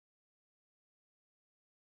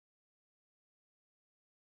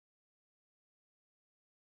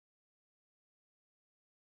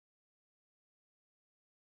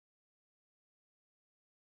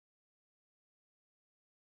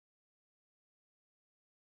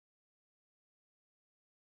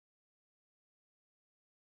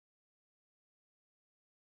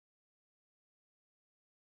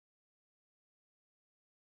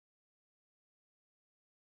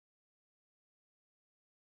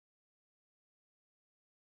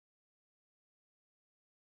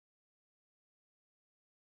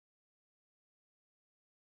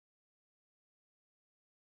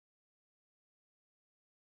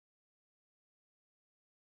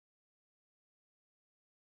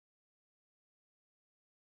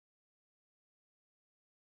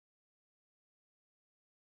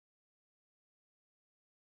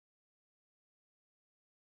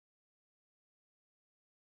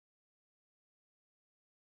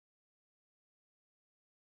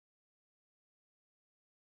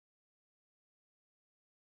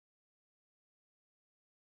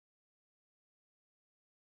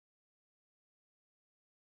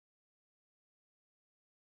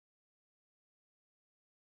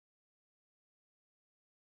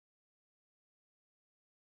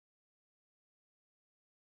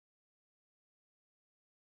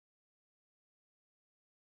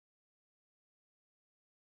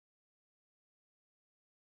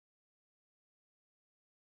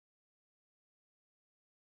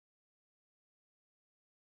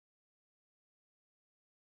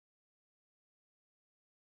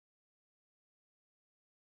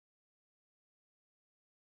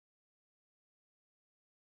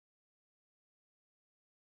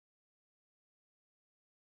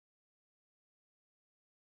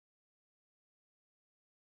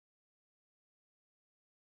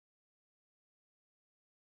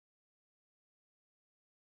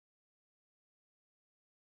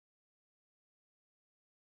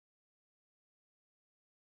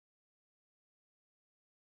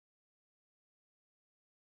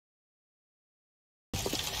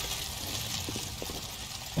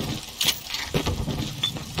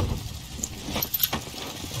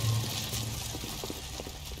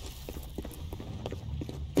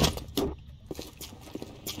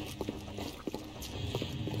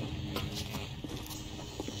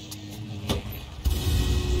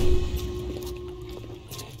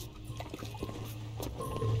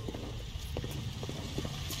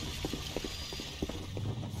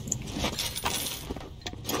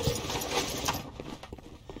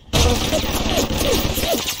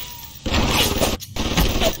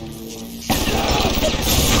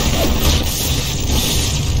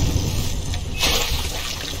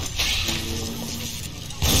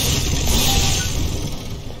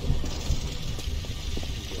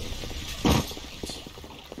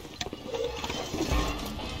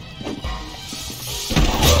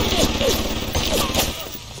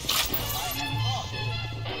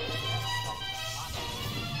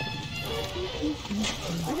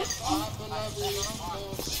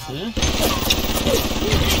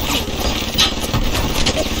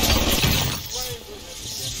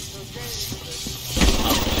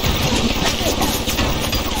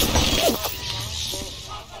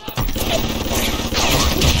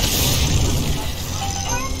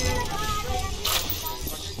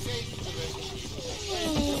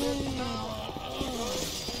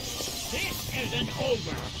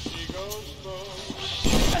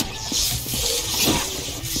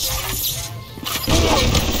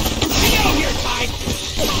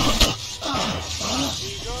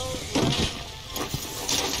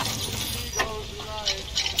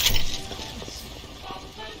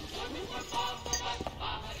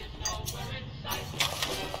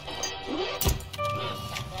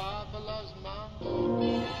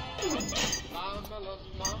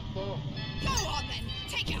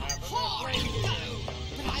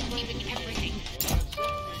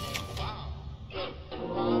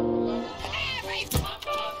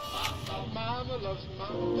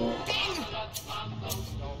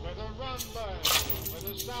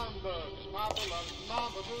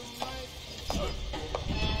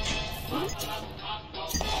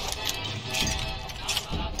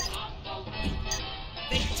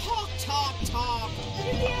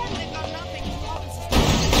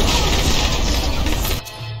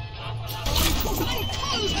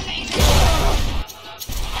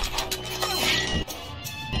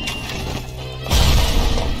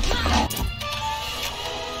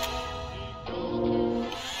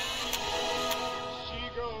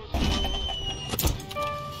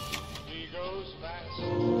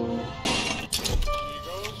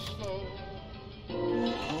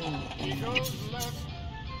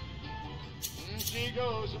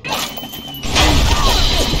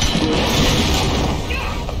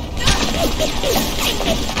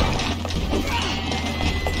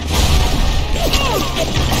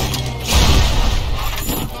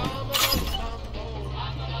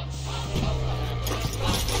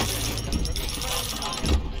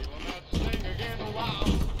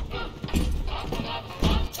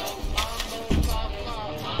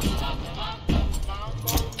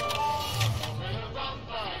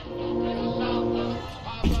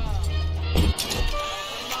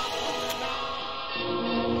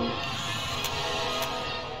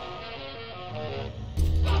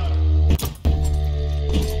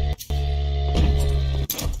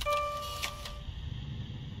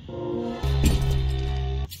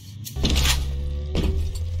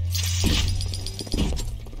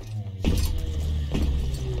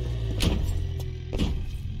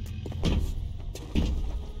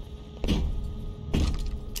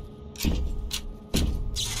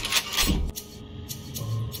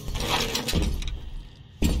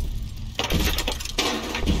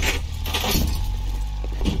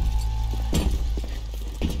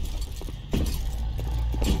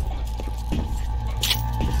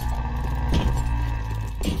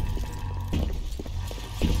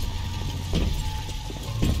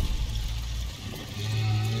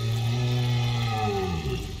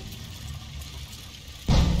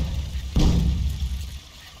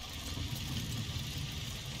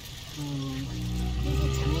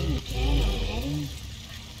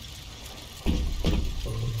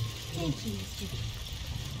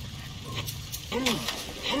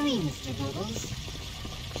Hurry, Mr. Bubbles.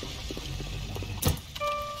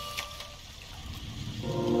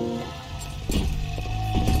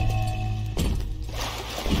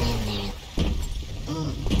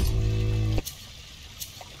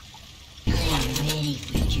 I'm ready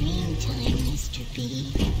for dream time, Mr.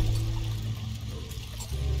 B.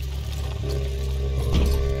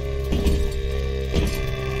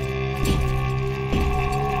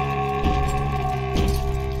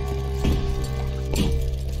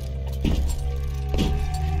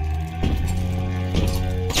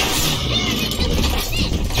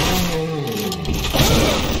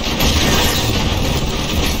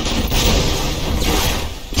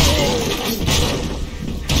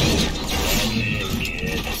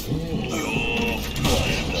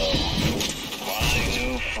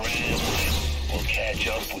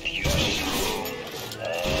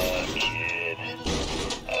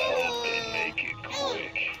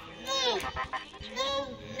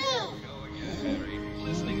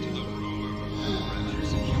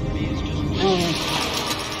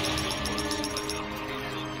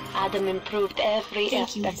 Adam improved every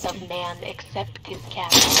aspect of man except his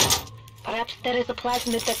character. Perhaps there is a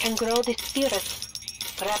plasmid that can grow this spirit.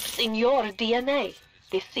 Perhaps in your DNA,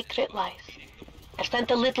 this secret lies. I've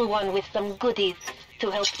sent a little one with some goodies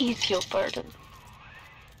to help ease your burden.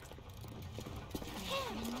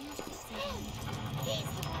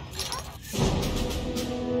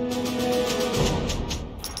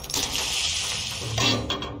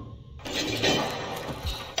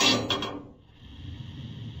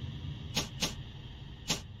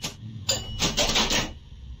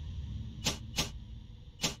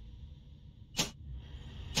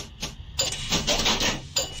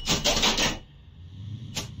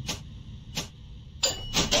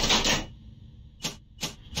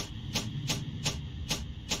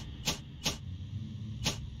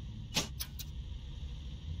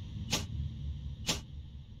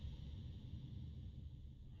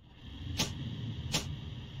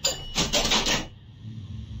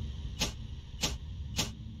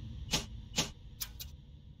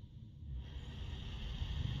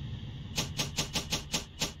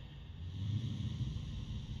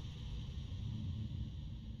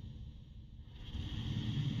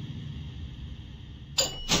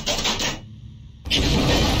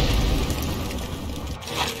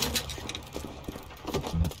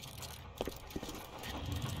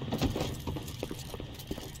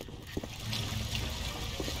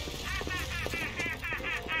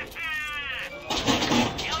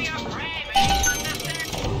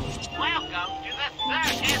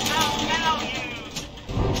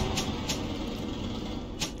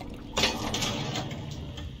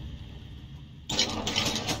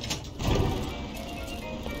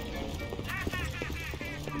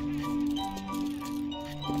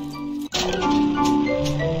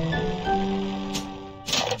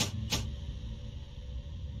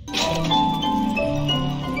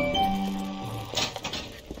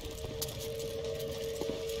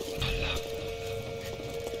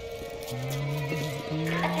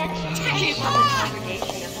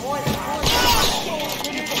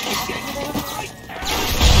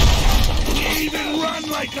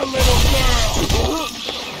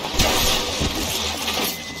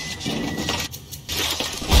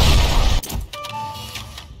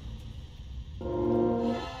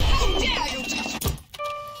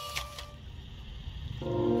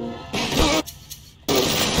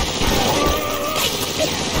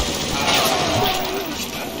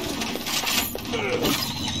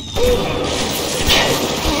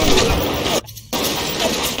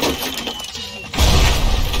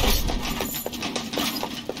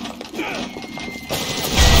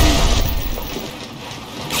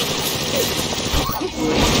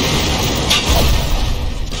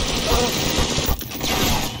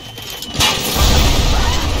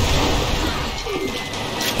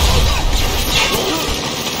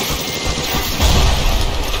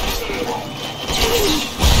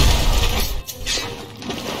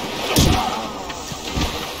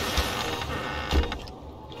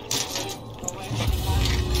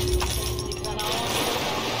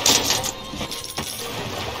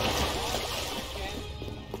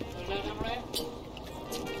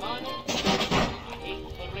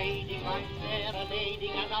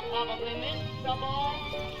 probably missed the ball.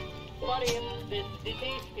 But if this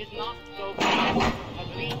city is not so bad,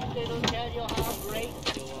 at least it'll tell you how great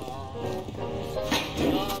you are.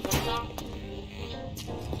 You're the top.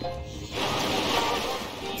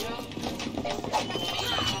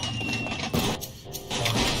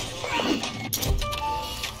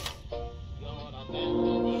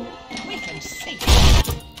 We can see.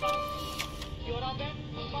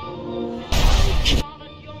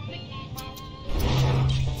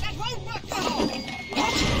 That won't work at all.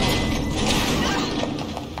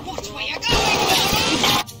 Watch where you're going.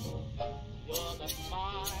 You're the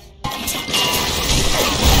smile.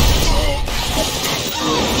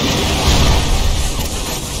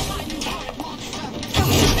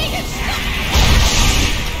 Make it stop.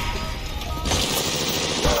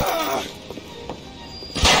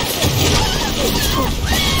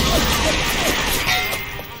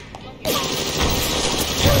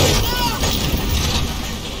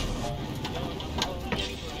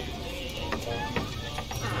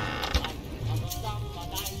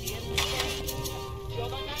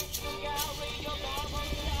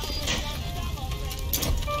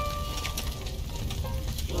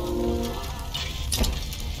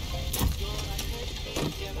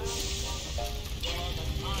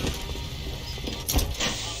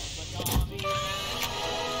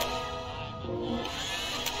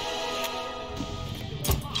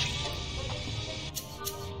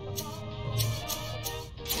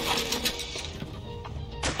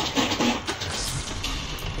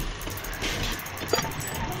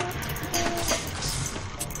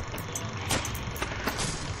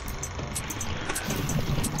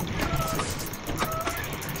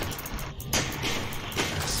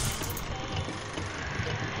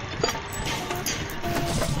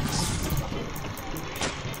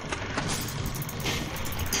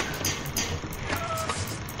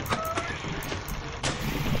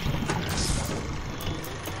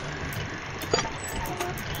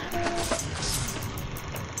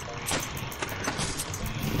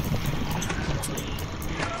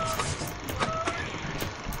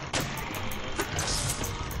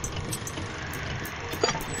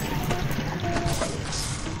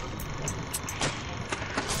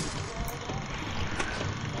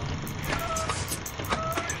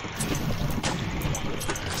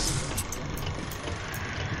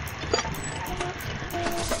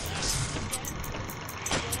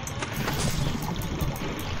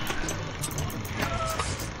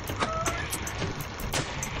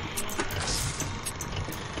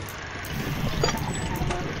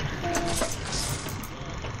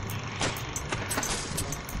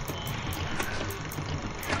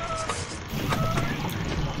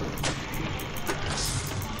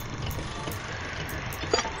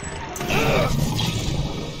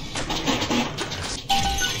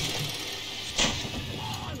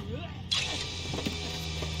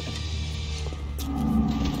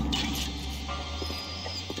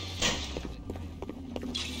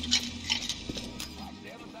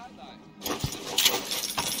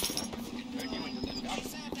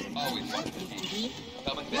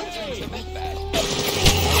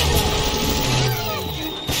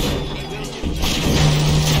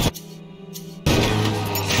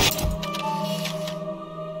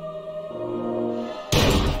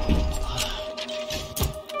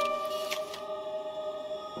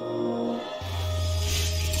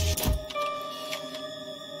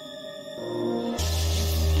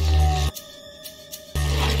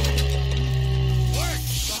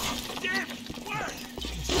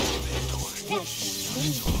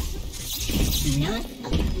 Not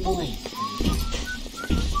a voice.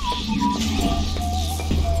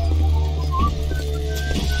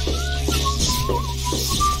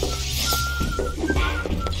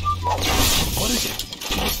 What is it?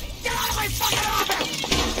 Get out of my fucking office!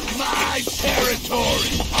 My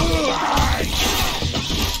territory! Mine!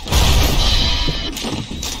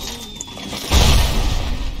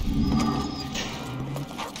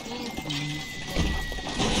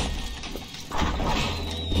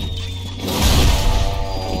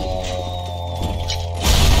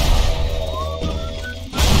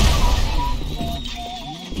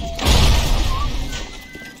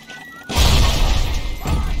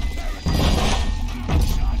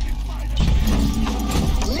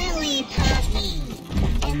 Lily Poppy.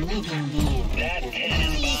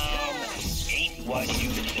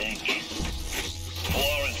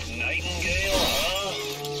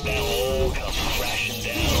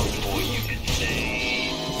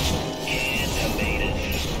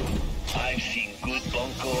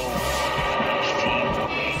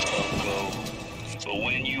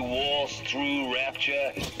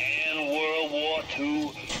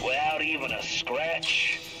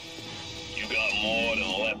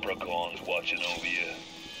 leprechauns watching over you.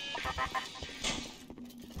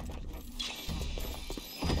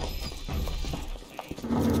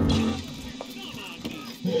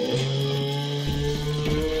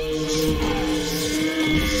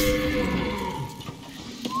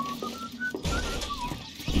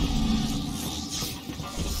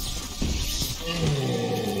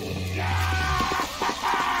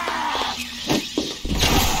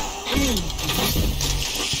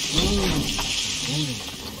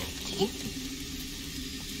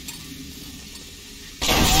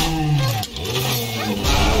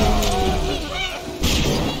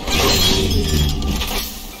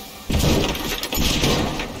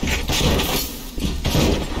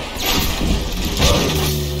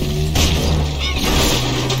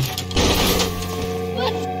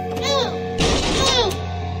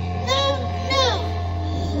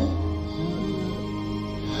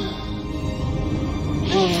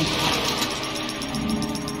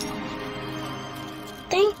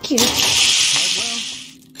 Thank you. He's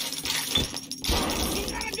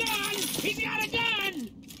got a gun! He's got a gun!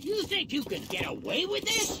 You think you can get away with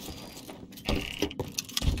this?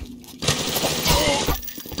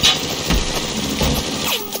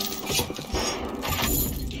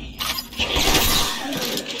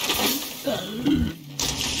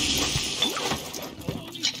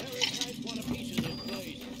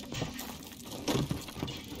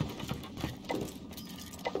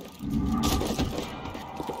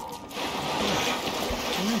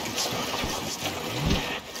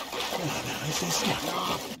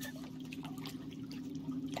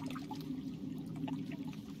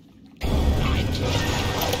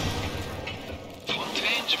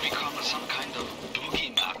 Fontaine's become some kind of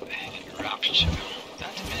boogeyman in Rapture.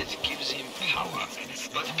 That myth gives him power.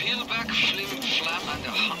 But payback, flim flam, and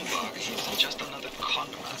a humbug, he's just another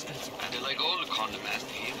conman. And like all conmen,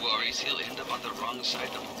 he worries he'll end up on the wrong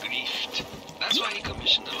side of grief. That's why he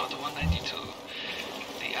commissioned a lot 192.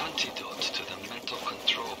 The antidote to the mental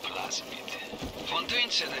control plasmid. Fontaine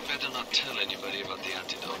said I better not tell anybody about the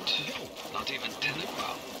antidote. Not even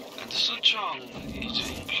Tenenbaum. And Suchong is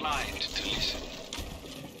inclined to listen.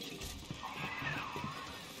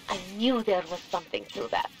 I knew there was something to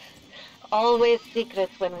that. Always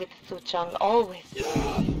secrets when with Suchong, always.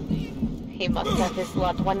 He must have his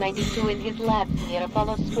lot 192 in his labs near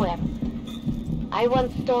Apollo Square. I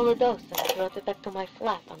once stole a dose and brought it back to my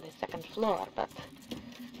flat on the second floor, but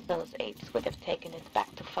those apes would have taken it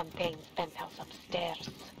back to Fontaine's penthouse upstairs.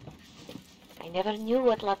 I never knew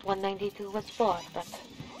what lot 192 was for, but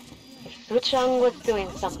if Suchong was doing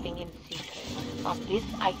something in secret, on this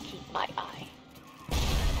I keep my eye.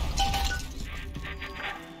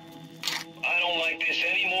 I don't like this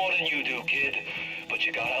any more than you do, kid. But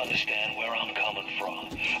you gotta understand where I'm coming from.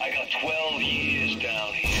 I got 12 years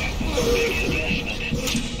down here. Big investment.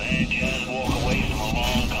 Man can't walk away from a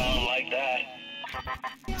long con like that.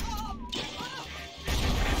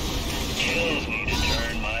 Kills me to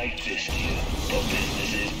turn my fist to you. But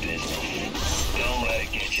business is business. Don't let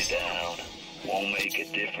it get you down. Won't make a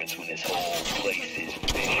difference when this whole place is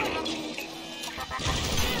finished.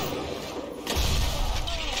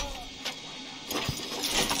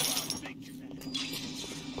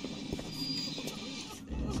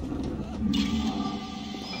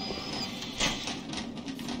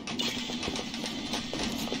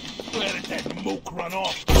 Where did that mook run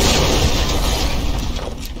off?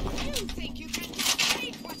 You think you can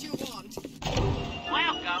take what you want?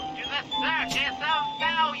 Welcome to the circus of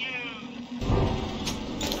value!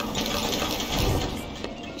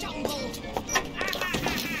 Jungle!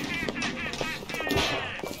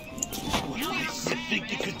 You think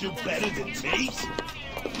you could do better than taste?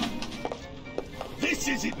 This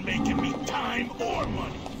isn't making me time or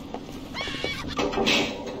money.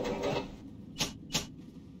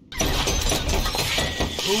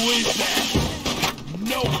 Who is that?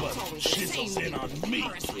 Nobody chisels in on me.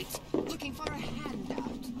 Looking for a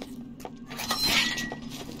handout.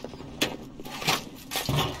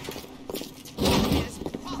 There's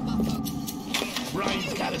proper folk.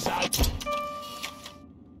 Brian's got his eyes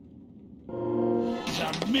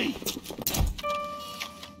on me.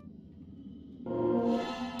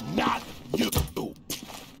 Not you.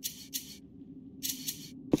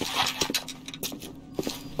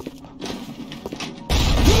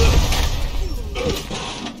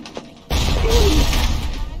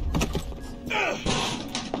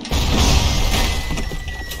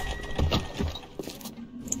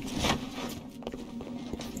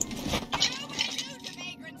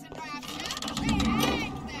 Vagrants and rats.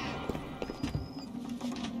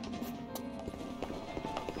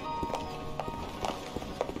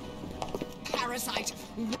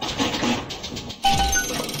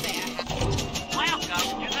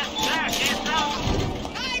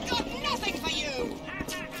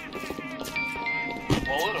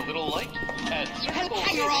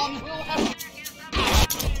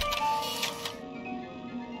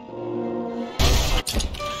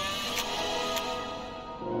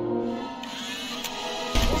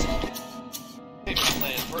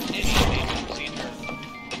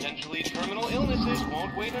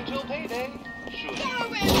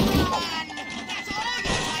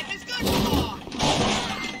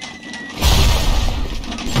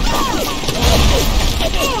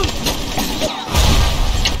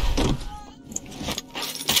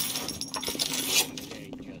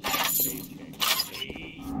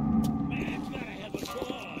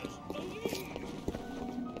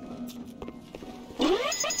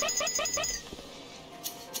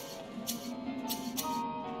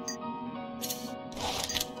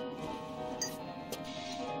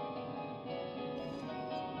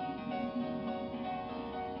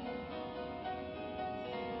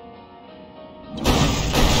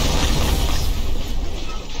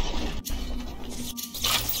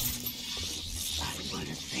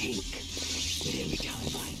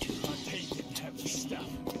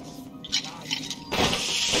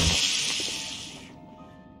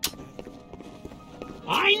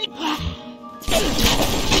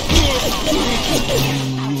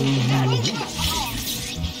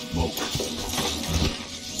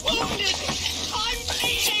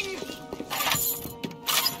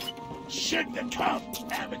 the count,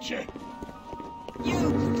 amateur. You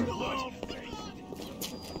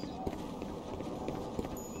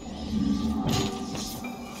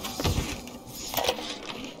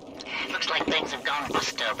Looks like things have gone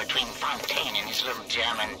buster between Fontaine and his little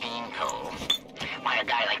German beanpole. Why a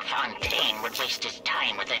guy like Fontaine would waste his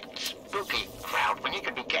time with that spooky crowd when he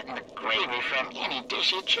could be getting the gravy from any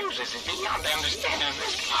dish he chooses is beyond the understanding of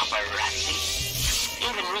this paparazzi.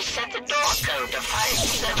 Even reset the door code to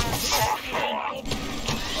 5744.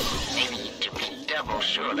 Maybe to be double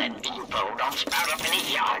sure that beanpole don't sprout up in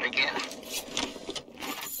his yard again.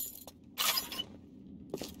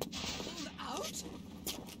 out?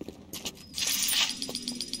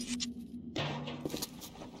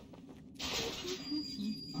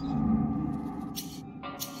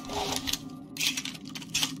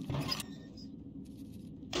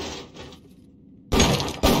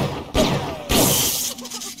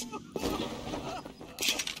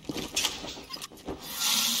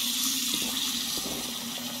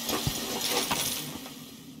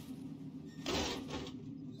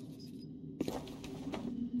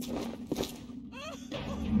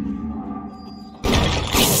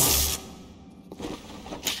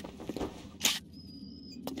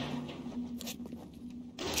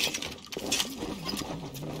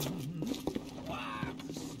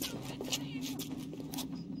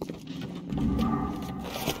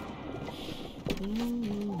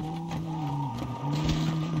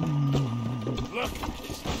 Look,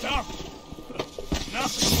 stop.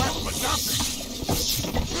 Nothing left but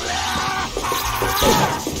nothing.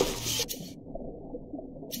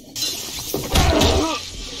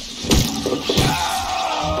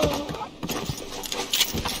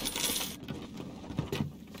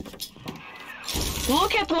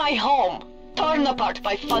 Look at my home, torn apart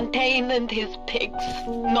by Fontaine and his pigs.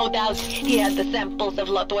 No doubt he had the samples of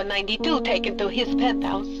Lot 192 taken to his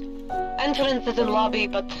penthouse. Entrance is in lobby,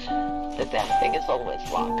 but the damn thing is always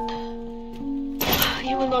locked.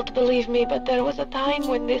 You will not believe me, but there was a time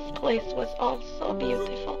when this place was all so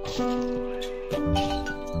beautiful.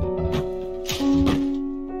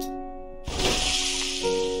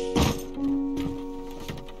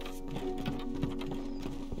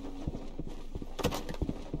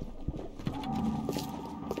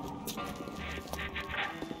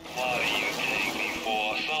 What do you take me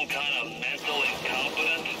for? Some kind of mental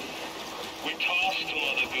incompetent? We tossed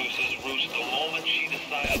Mother Goose's roost the moment she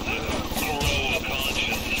decided to grow a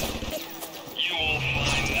conscience. You won't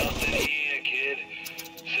find nothing here, kid.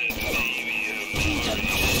 Said maybe her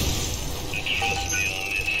memories. And trust me on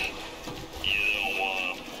this, you don't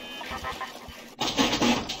want 'em.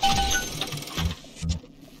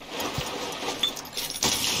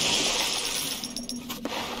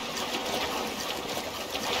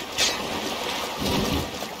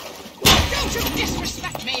 Don't you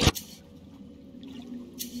disrespect me!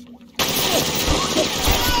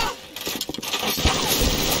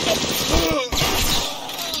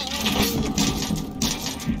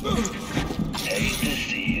 Hate to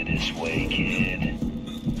see you this way,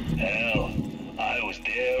 kid. Hell, I was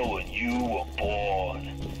there when you were born.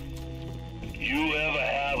 You ever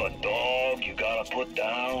have a dog you gotta put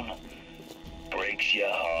down? Breaks your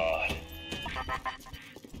heart.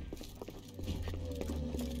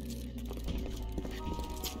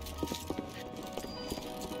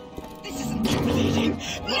 This isn't bleeding!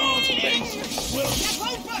 Wrong place. Well, That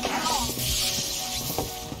won't work at all!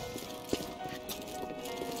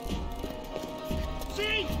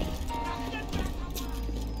 see?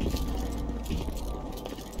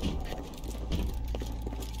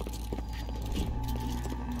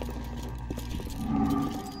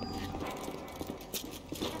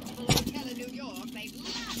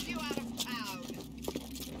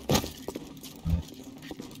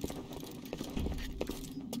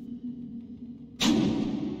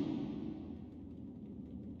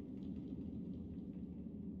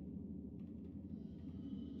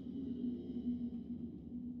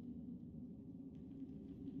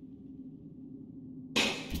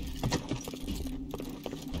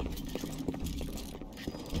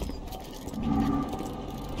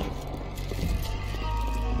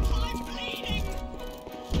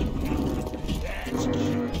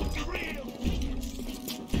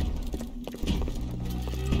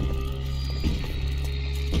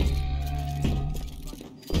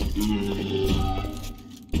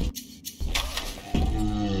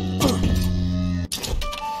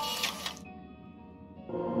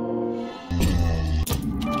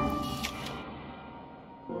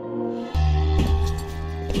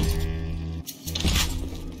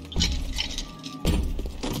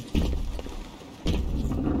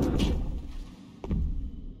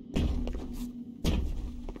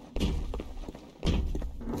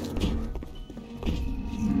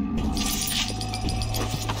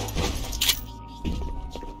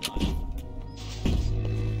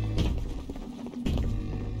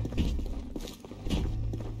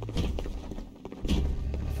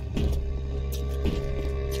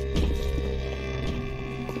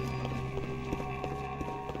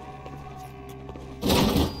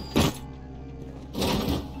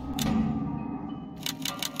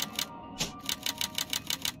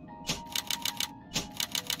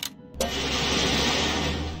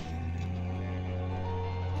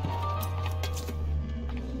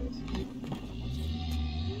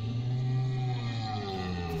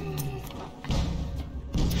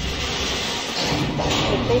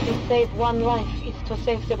 maybe save one life is to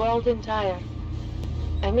save the world entire.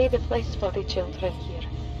 I made a place for the children here,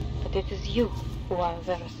 but it is you who are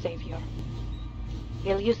their savior.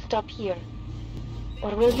 Will you stop here,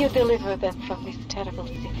 or will you deliver them from this terrible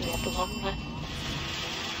city at long last?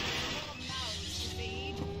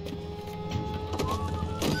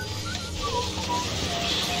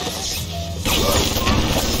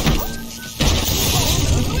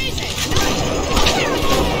 Who is it?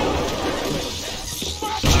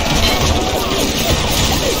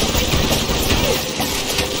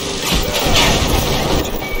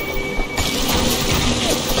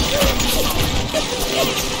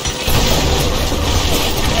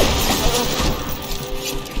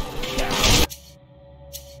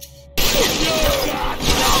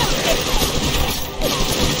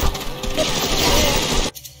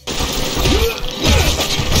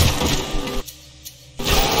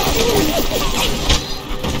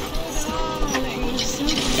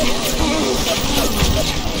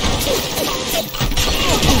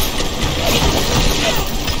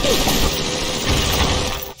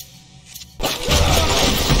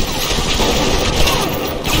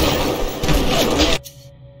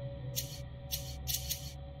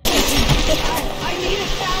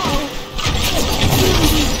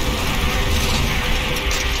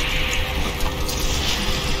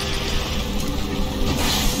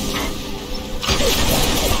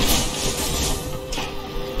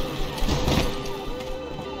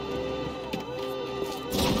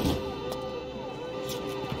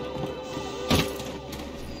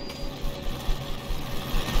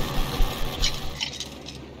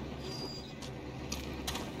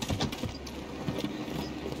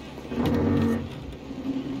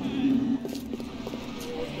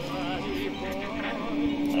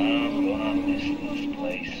 I'm gonna miss this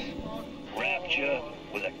place. Rapture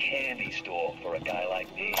was a candy store for a guy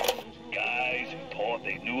like me. Guys who thought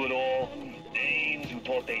they knew it all, dames who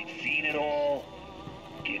thought they'd seen it all.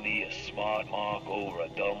 Give me a smart mark over a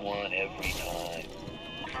dumb one every time.